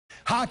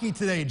Hockey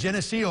today,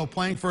 Geneseo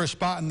playing for a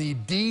spot in the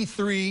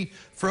D3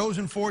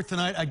 Frozen Four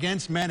tonight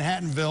against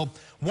Manhattanville.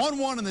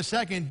 1-1 in the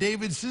second.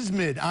 David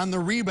Sismid on the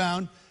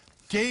rebound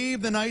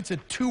gave the Knights a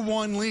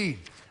 2-1 lead.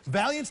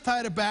 Valiant's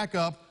tied it back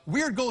up.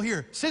 Weird goal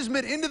here.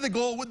 Sismid into the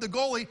goal with the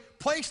goalie.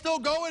 Play still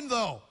going,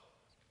 though.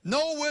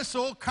 No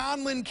whistle.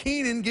 Conlon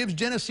Keenan gives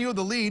Geneseo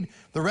the lead.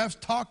 The refs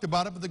talked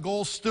about it, but the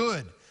goal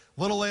stood.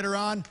 A little later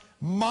on,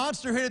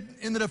 monster hit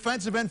in the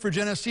defensive end for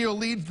Geneseo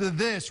leads to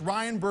this.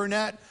 Ryan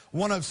Burnett,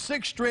 one of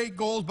 6 straight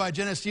goals by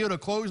Geneseo to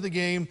close the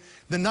game.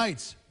 The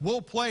Knights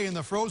will play in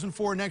the Frozen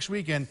Four next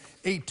weekend,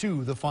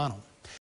 8-2 the final.